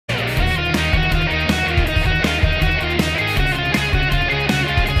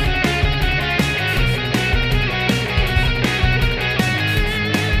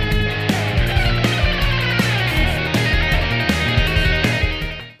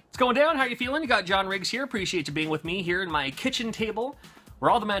going down? How you feeling? You got John Riggs here. Appreciate you being with me here in my kitchen table where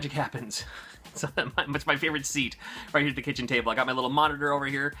all the magic happens. It's my favorite seat, right here at the kitchen table. I got my little monitor over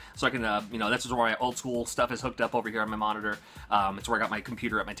here, so I can, you know, that's where my old school stuff is hooked up over here on my monitor. It's where I got my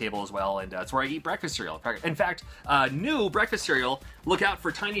computer at my table as well, and it's where I eat breakfast cereal. In fact, new breakfast cereal, look out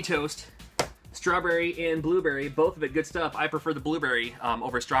for Tiny Toast, strawberry and blueberry, both of it good stuff. I prefer the blueberry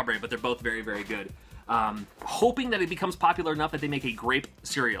over strawberry, but they're both very, very good. Hoping that it becomes popular enough that they make a grape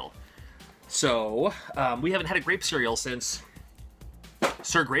cereal. So, we haven't had a grape cereal since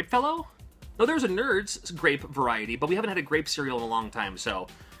Sir Grapefellow? No, there's a Nerds grape variety, but we haven't had a grape cereal in a long time, so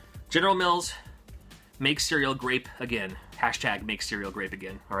General Mills, make cereal grape again. Hashtag make cereal grape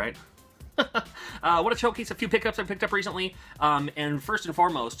again, all right? I want to showcase a few pickups I picked up recently, and first and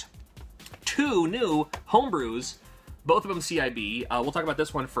foremost, 2 new Homebrews, both of them CIB. We'll talk about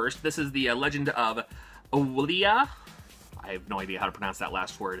this one first. This is the Legend of Awalea. I have no idea how to pronounce that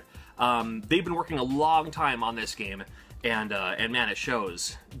last word. They've been working a long time on this game, and man, it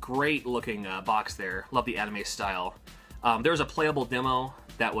shows. Great looking box there. Love the anime style. There was a playable demo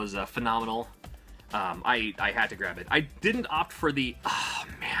that was phenomenal. I had to grab it. I didn't opt for the... Oh,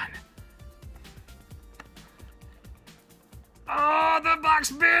 man. Oh, the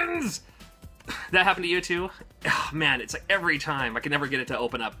box bins! That happened to you too? Oh, man, it's like every time. I can never get it to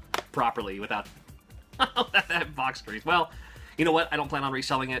open up properly without that box grease. Well, you know what? I don't plan on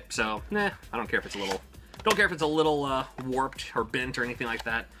reselling it, so nah, I don't care if it's a little... Don't care if it's a little warped or bent or anything like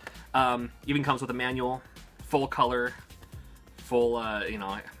that. Even comes with a manual, full color, full, you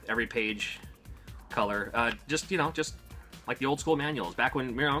know, every page color. Just, you know, just like the old school manuals, back when,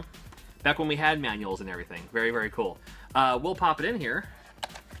 you know, back when we had manuals and everything. Very, very cool. We'll pop it in here.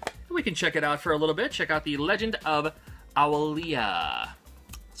 We can check it out for a little bit. Check out the Legend of Awalea.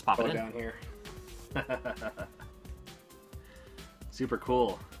 Let's pop it in. Down here. Super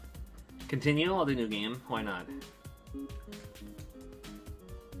cool. Continue? I'll do new game. Why not?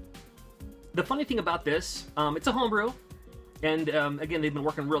 The funny thing about this, it's a homebrew, and again, they've been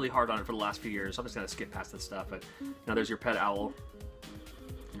working really hard on it for the last few years. So I'm just gonna skip past this stuff. But now there's your pet owl.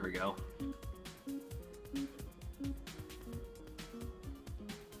 Here we go.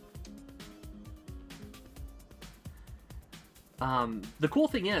 The cool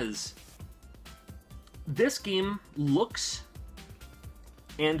thing is, this game looks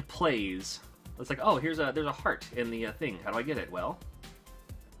and plays. It's like, oh, there's a heart in the thing. How do I get it? Well,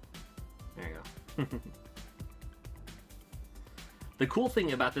 there you go. The cool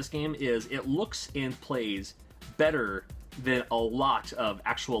thing about this game is it looks and plays better than a lot of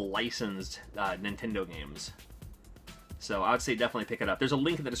actual licensed Nintendo games. So I would say definitely pick it up. There's a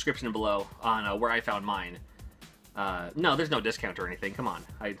link in the description below on where I found mine. No, there's no discount or anything. Come on.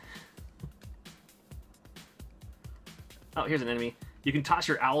 Oh, here's an enemy. You can toss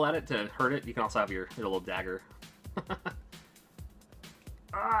your owl at it to hurt it. You can also have your little dagger.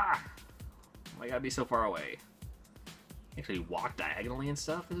 Ah! I gotta be so far away. Actually walk diagonally and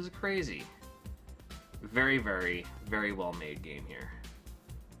stuff? This is crazy. Very, very, very well made game here.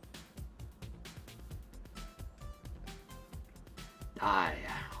 Die.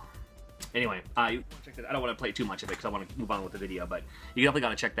 Anyway, I don't want to play too much of it because I want to move on with the video, but you definitely got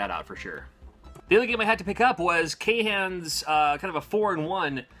to check that out for sure. The other game I had to pick up was K-Hand's kind of a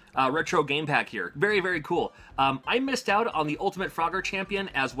 4-in-1 retro game pack here. Very, very cool. I missed out on the Ultimate Frogger Champion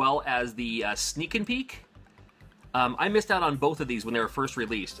as well as the Sneak and Peek. I missed out on both of these when they were first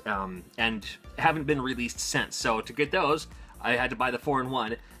released and haven't been released since. So to get those, I had to buy the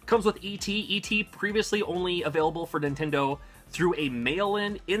 4-in-1. Comes with E.T. E.T. previously only available for Nintendo through a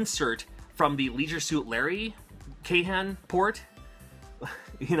mail-in insert from the Leisure Suit Larry K-Hand port.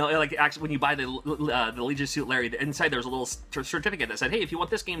 You know, like actually, when you buy the Leisure Suit Larry, inside there's a little certificate that said, "Hey, if you want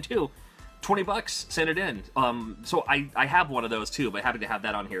this game too, $20, send it in." So I have one of those too, but happy to have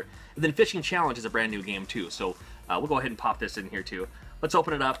that on here. And then Fishing Challenge is a brand new game too, so we'll go ahead and pop this in here too. Let's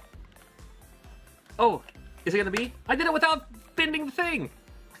open it up. Oh, is it gonna be? I did it without bending the thing.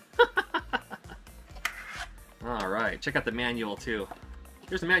 All right, check out the manual too.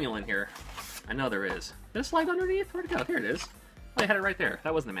 There's a manual in here. I know there is. Did it slide underneath? Where'd it go? Here it is. I had it right there.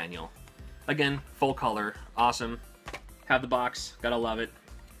 That was the manual. Again, full color. Awesome. Have the box. Gotta love it.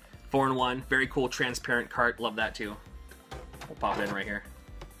 4-in-1. Very cool transparent cart. Love that too. We'll pop it in right here.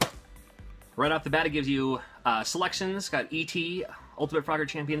 Right off the bat, it gives you selections. Got E.T., Ultimate Frogger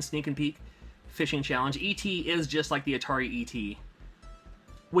Champion, Sneak and Peek, Fishing Challenge. E.T. is just like the Atari E.T.,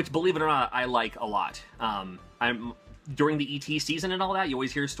 which, believe it or not, I like a lot. During the E.T. season and all that, you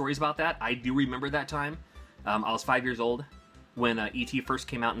always hear stories about that. I do remember that time. I was 5 years old when E.T. first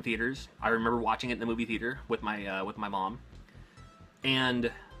came out in theaters. I remember watching it in the movie theater with my mom.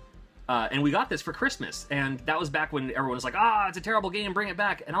 And And we got this for Christmas, and that was back when everyone was like, ah, it's a terrible game, bring it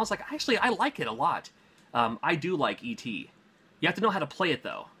back. And I was like, actually, I like it a lot. I do like E.T. You have to know how to play it,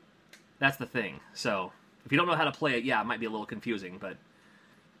 though. That's the thing. So, if you don't know how to play it, yeah, it might be a little confusing, but...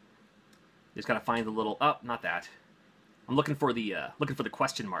 You just gotta find the little... Oh, not that. I'm looking for the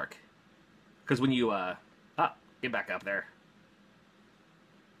question mark. Because when you, get back up there.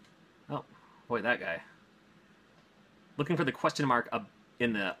 Oh, boy, that guy. Looking for the question mark up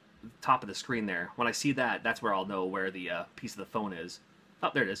in the top of the screen there. When I see that, that's where I'll know where the piece of the phone is. Oh,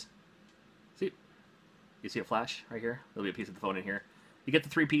 there it is. See? You see a flash right here? There'll be a piece of the phone in here. You get the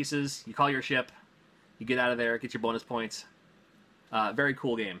 3 pieces, you call your ship, you get out of there, get your bonus points. Very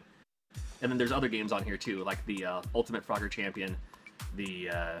cool game. And then there's other games on here too, like the Ultimate Frogger Champion,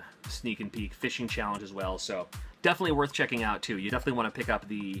 the Sneak and Peek Fishing Challenge as well. So definitely worth checking out too. You definitely want to pick up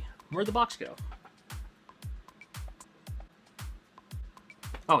the... Where'd the box go?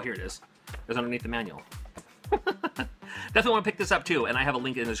 Oh, here it is. It's underneath the manual. Definitely want to pick this up too, and I have a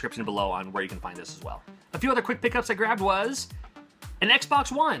link in the description below on where you can find this as well. A few other quick pickups I grabbed was an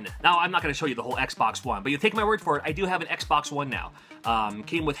Xbox One. Now, I'm not going to show you the whole Xbox One, but you take my word for it, I do have an Xbox One now.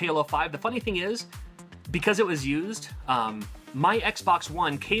 Came with Halo 5. The funny thing is, because it was used, my Xbox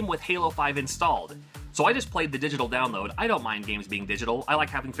One came with Halo 5 installed. So I just played the digital download. I don't mind games being digital. I like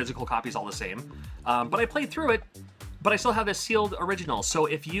having physical copies all the same. But I played through it, but I still have this sealed original. So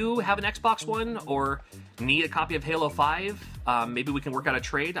if you have an Xbox One or need a copy of Halo 5, maybe we can work out a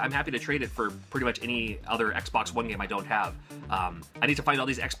trade. I'm happy to trade it for pretty much any other Xbox One game I don't have. I need to find all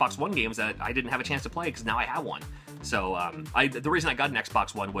these Xbox One games that I didn't have a chance to play because now I have one. So the reason I got an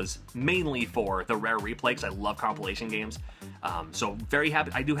Xbox One was mainly for the rare replay because I love compilation games. So very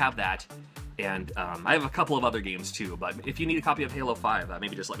happy I do have that. And I have a couple of other games too, but if you need a copy of Halo 5,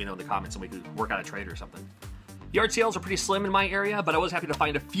 maybe just let me know in the comments and we could work out a trade or something. Yard sales are pretty slim in my area, but I was happy to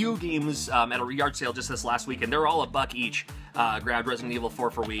find a few games at a yard sale just this last week, and they're all $1 each. Grabbed Resident Evil 4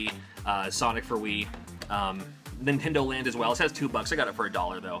 for Wii, Sonic for Wii, Nintendo Land as well. It says $2. I got it for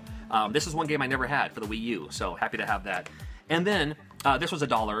 $1 though. This is one game I never had for the Wii U, so happy to have that. And then this was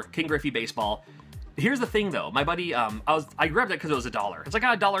 $1, King Griffey Baseball. Here's the thing though, my buddy, I grabbed it because it was $1. It's like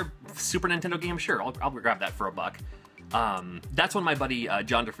a $1 Super Nintendo game, sure, I'll grab that for $1. That's when my buddy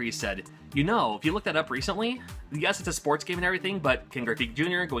John DeFries said, you know, if you looked that up recently, yes, it's a sports game and everything, but Ken Griffey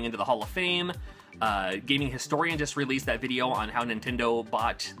Jr. going into the Hall of Fame, Gaming Historian just released that video on how Nintendo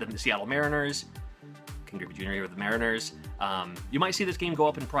bought the Seattle Mariners, Ken Griffey Jr. with the Mariners. You might see this game go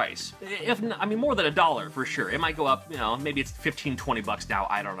up in price. I mean, more than $1 for sure. It might go up, you know, maybe it's 15, 20 bucks now,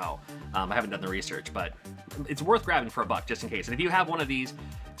 I don't know. I haven't done the research, but it's worth grabbing for $1 just in case. And if you have one of these,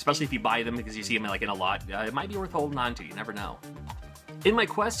 especially if you buy them because you see them like in a lot, it might be worth holding on to, you never know. In my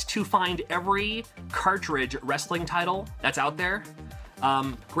quest to find every cartridge wrestling title that's out there,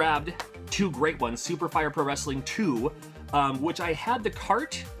 grabbed 2 great ones, Super Fire Pro Wrestling 2, which I had the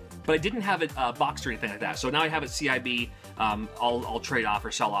cart, but I didn't have it boxed or anything like that. So now I have it CIB. I'll trade off or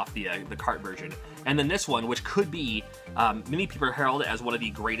sell off the cart version. And then this one, which could be, many people are heralded as one of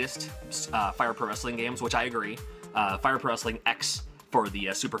the greatest Fire Pro Wrestling games, which I agree. Fire Pro Wrestling X for the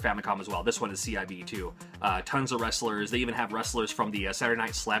Super Famicom as well. This one is CIB too. Tons of wrestlers. They even have wrestlers from the Saturday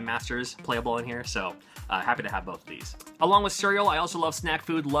Night Slam Masters playable in here, so happy to have both of these. Along with cereal, I also love snack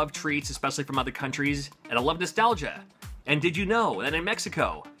food, love treats, especially from other countries, and I love nostalgia. And did you know that in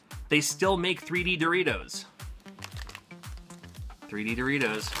Mexico, they still make 3D Doritos? 3D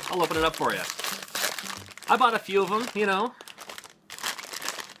Doritos. I'll open it up for you. I bought a few of them, you know.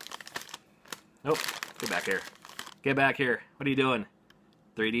 Nope, get back here. Get back here. What are you doing?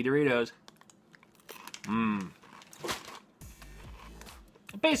 3D Doritos.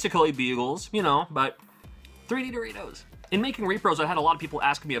 Basically Bugles, you know, but 3D Doritos. In making Repros, I had a lot of people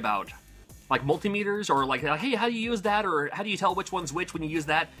ask me about like multimeters or like, hey, how do you use that? Or how do you tell which one's which when you use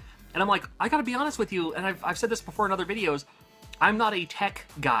that? And I'm like, I gotta be honest with you, and I've said this before in other videos, I'm not a tech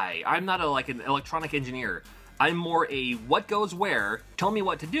guy. I'm not like an electronic engineer. I'm more a what goes where, tell me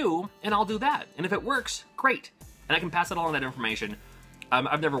what to do, and I'll do that. And if it works, great. And I can pass it along that information.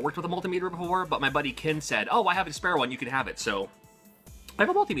 I've never worked with a multimeter before, but my buddy Ken said, oh, I have a spare one, you can have it. So I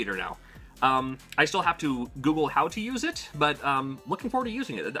have a multimeter now. I still have to Google how to use it, but looking forward to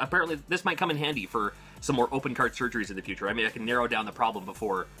using it. Apparently, this might come in handy for some more open cart surgeries in the future. I mean, I can narrow down the problem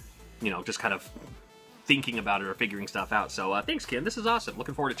before, you know, just kind of thinking about it or figuring stuff out. So thanks, Ken. This is awesome.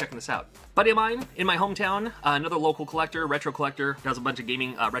 Looking forward to checking this out. Buddy of mine in my hometown, another local collector, retro collector, does a bunch of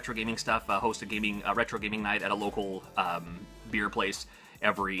gaming, retro gaming stuff, hosts a retro gaming night at a local beer place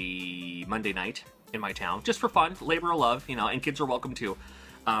every Monday night in my town, just for fun, labor of love, you know, and kids are welcome too.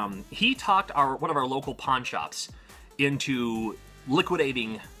 He talked one of our local pawn shops into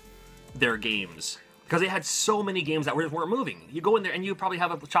liquidating their games. Because they had so many games that weren't moving. You go in there, and you probably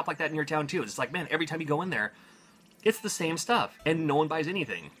have a shop like that in your town too. It's like, man, every time you go in there, it's the same stuff, and no one buys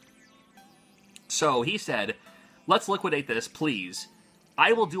anything. So he said, let's liquidate this, please.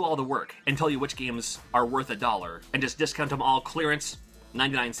 I will do all the work and tell you which games are worth $1 and just discount them all clearance,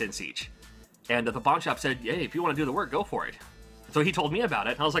 99 cents each. And the pawn shop said, hey, if you want to do the work, go for it. So he told me about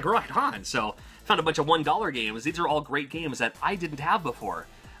it, and I was like, right on. So found a bunch of $1 games. These are all great games that I didn't have before.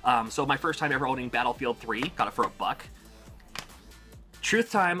 So my first time ever owning Battlefield 3, got it for $1.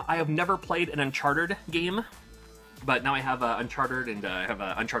 Truth time, I have never played an Uncharted game, but now I have Uncharted and I have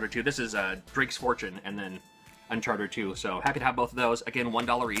Uncharted 2. This is Drake's Fortune and then Uncharted 2. So happy to have both of those. Again,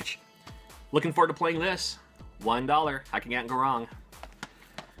 $1 each. Looking forward to playing this. $1. I can't go wrong.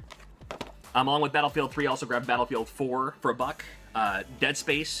 Along with Battlefield 3, I also grabbed Battlefield 4 for $1. Dead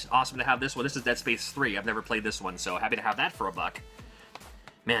Space, awesome to have this one. This is Dead Space 3. I've never played this one, so happy to have that for $1.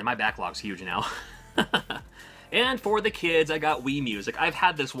 Man, my backlog's huge now. And for the kids, I got Wii Music. I've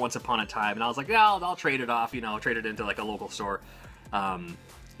had this once upon a time, and I was like, yeah, I'll trade it off, you know, trade it into like a local store. And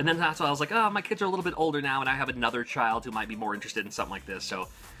then that's why I was like, oh, my kids are a little bit older now, and I have another child who might be more interested in something like this. So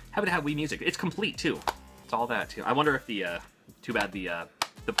happy to have Wii Music. It's complete too. It's all that too. I wonder if the too bad the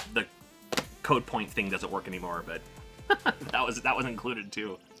code point thing doesn't work anymore, but that was included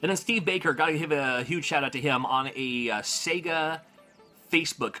too. And then Steve Baker, gotta give a huge shout out to him on a Sega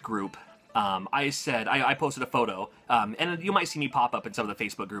Facebook group. I posted a photo, and you might see me pop up in some of the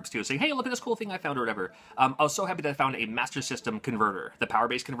Facebook groups too, saying, hey, look at this cool thing I found or whatever. I was so happy that I found a Master System converter, the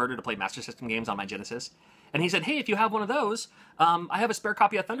power-based converter to play Master System games on my Genesis. And he said, hey, if you have one of those, I have a spare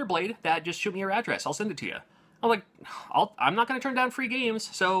copy of Thunderblade that just shoot me your address. I'll send it to you. I'm like, I'm not going to turn down free games,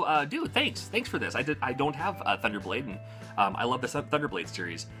 so dude, thanks for this. I don't have Thunderblade, and I love the Thunderblade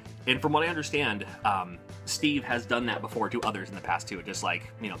series. And from what I understand, Steve has done that before to others in the past too. Just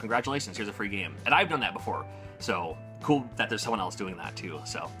like, you know, congratulations, here's a free game. And I've done that before, so cool that there's someone else doing that too.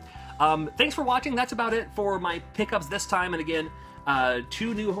 So thanks for watching. That's about it for my pickups this time. And again,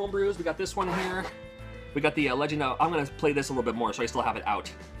 2 new homebrews. We got this one here. We got the Legend of... I'm going to play this a little bit more, so I still have it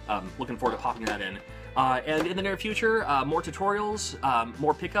out. Looking forward to popping that in. And in the near future, more tutorials,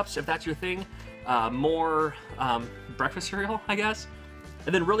 more pickups if that's your thing, more breakfast cereal, I guess.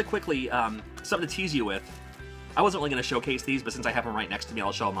 And then really quickly, something to tease you with. I wasn't really going to showcase these, but since I have them right next to me,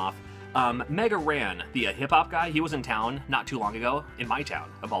 I'll show them off. Mega Ran, the hip-hop guy, he was in town not too long ago, in my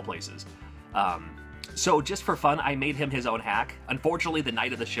town, of all places. So just for fun, I made him his own hack. Unfortunately, the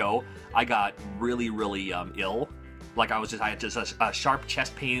night of the show, I got really, really ill. Like I had just a sharp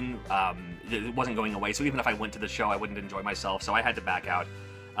chest pain. It wasn't going away. So even if I went to the show, I wouldn't enjoy myself. So I had to back out.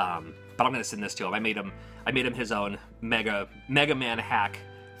 But I'm gonna send this to him. I made him his own Mega Man hack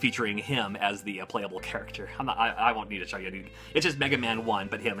featuring him as the playable character. I won't need to show you. It's just Mega Man 1,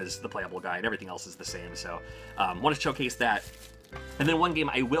 but him as the playable guy, and everything else is the same. So want to showcase that. And then one game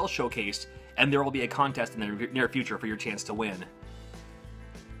I will showcase, and there will be a contest in the near future for your chance to win.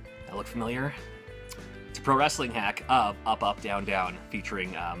 That look familiar? It's a pro wrestling hack of Up, Up, Down, Down,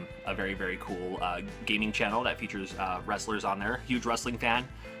 featuring a very, very cool gaming channel that features wrestlers on there. Huge wrestling fan,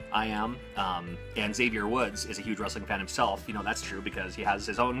 I am. And Xavier Woods is a huge wrestling fan himself. You know, that's true because he has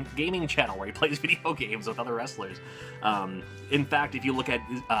his own gaming channel where he plays video games with other wrestlers. In fact, if you look at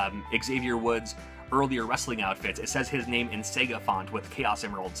Xavier Woods' earlier wrestling outfits, it says his name in Sega font with Chaos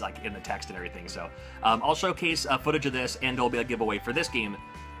Emeralds like in the text and everything. So I'll showcase footage of this, and there'll be a giveaway for this game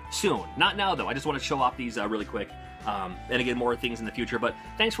soon. Not now, though. I just want to show off these really quick. And again, more things in the future. But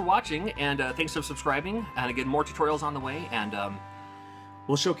thanks for watching, and thanks for subscribing. And again, more tutorials on the way. And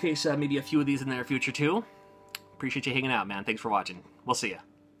we'll showcase maybe a few of these in the near future, too. Appreciate you hanging out, man. Thanks for watching. We'll see ya.